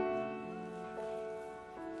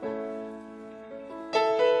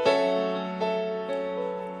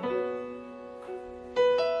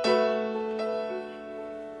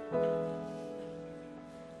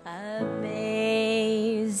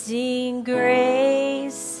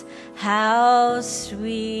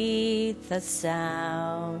the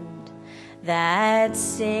sound that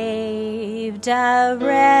saved a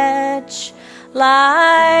wretch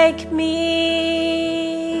like me.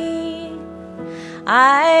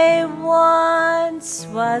 I once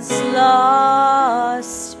was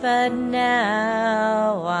lost, but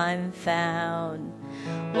now I'm found.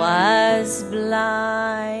 Was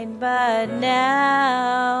blind, but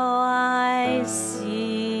now I see.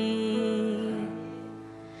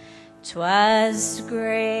 'Twas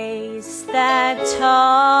grace that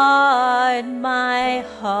taught my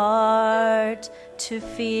heart to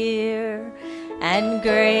fear, and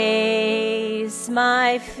grace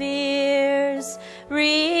my fears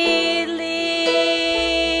relieved.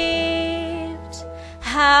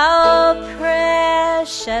 How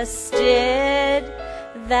precious did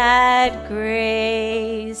that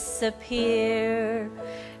grace appear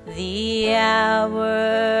the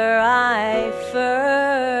hour I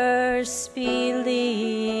first believed.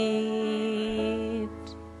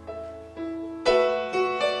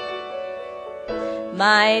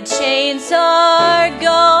 My chains are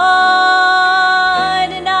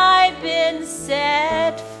gone and I've been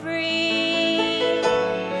set free.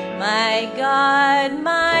 My God,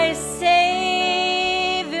 my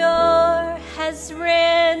Savior has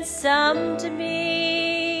ransomed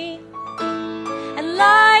me, and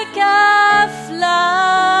like a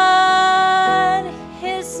flood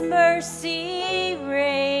His mercy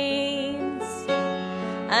reigns,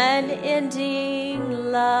 unending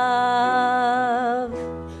love,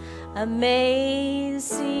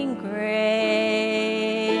 amazing grace.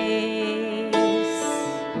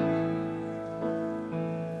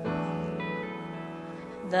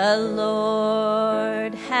 The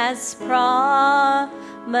Lord has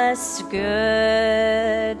promised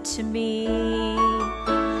good to me.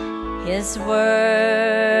 His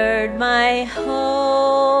word my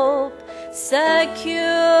hope secures.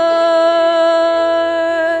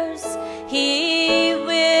 He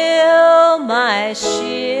will my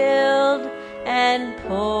shield and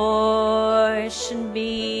portion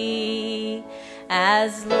be,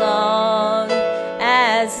 as long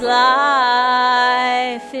as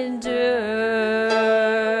life endures.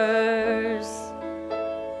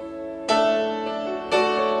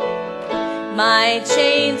 My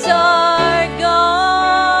chains are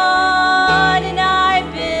gone and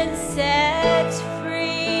I've been set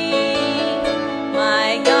free.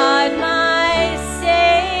 My God, my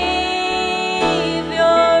Savior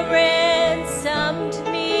ransomed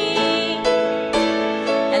me,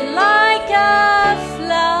 and like a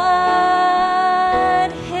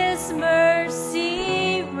flood His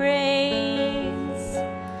mercy reigns,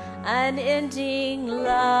 unending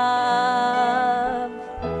love,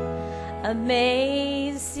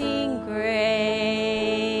 amazing grace.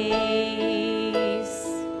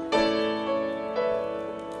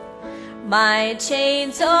 My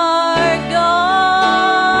chains are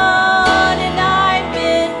gone and I've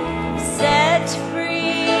been set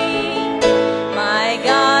free. My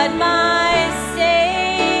God, my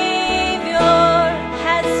Savior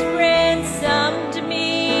has ransomed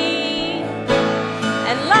me,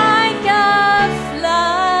 and like a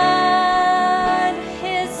flood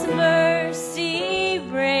His mercy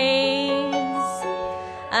reigns,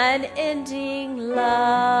 unending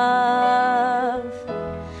love,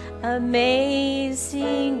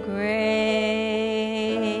 amazing grace.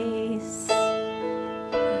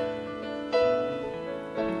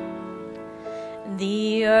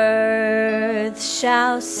 The earth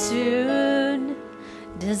shall soon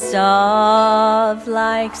dissolve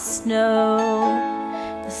like snow,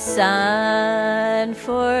 the sun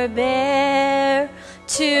forbear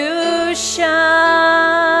to shine,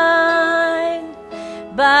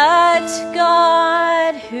 but God